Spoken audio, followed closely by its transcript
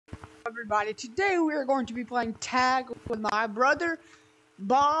Everybody, today we are going to be playing tag with my brother,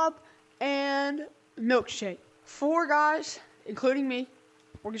 Bob, and Milkshake. 4 guys, including me.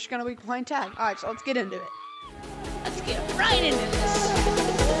 We're just going to be playing tag. Alright, so let's get into it. Let's get right into this.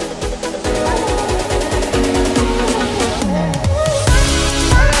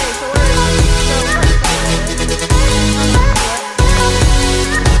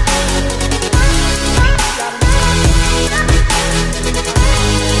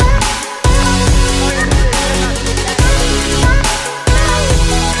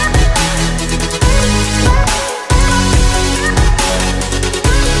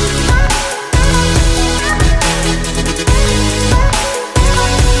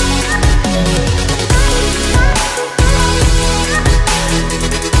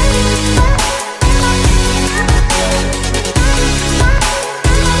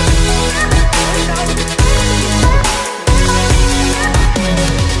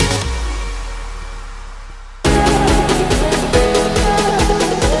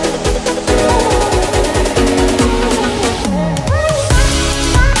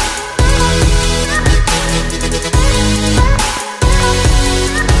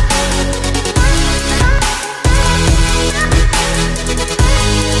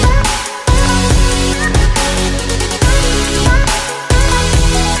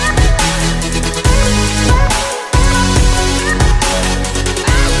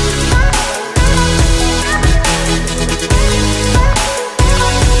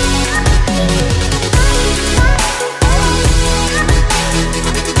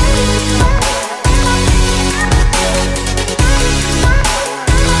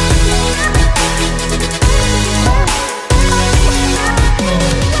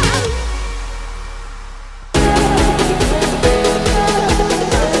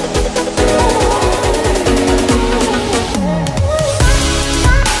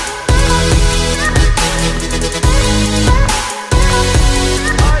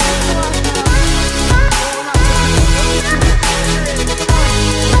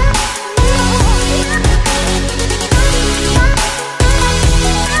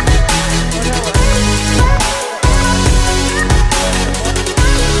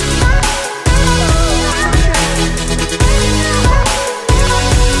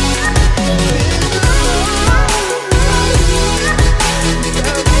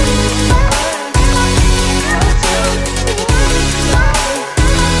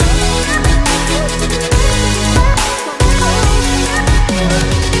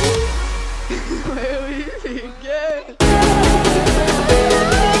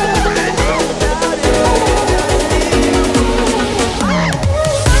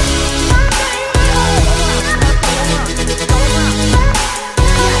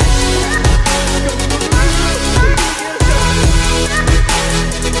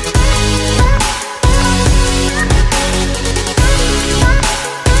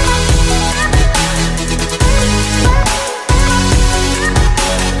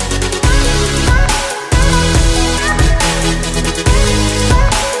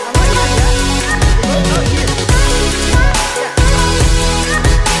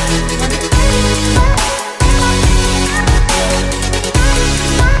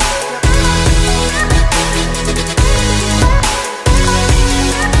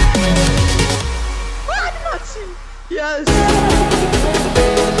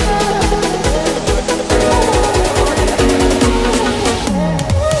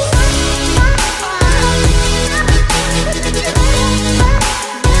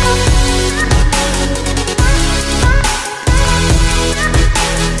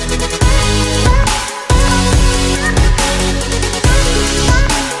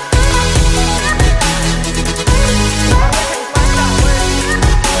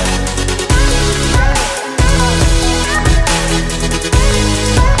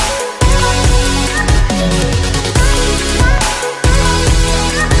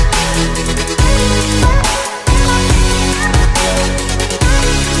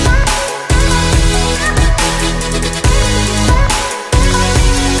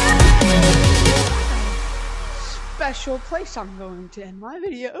 Special place I'm going to end my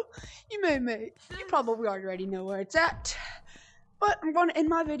video. You probably already know where it's at, but I'm going to end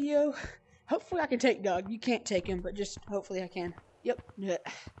my video. Hopefully I can take Doug. You can't take him, but just hopefully I can. Yep.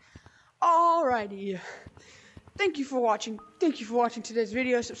 Alrighty. Thank you for watching. Thank you for watching today's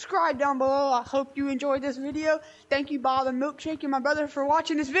video. Subscribe down below. I hope you enjoyed this video. Thank you, Bob and Milkshake and my brother, for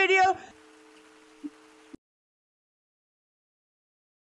watching this video.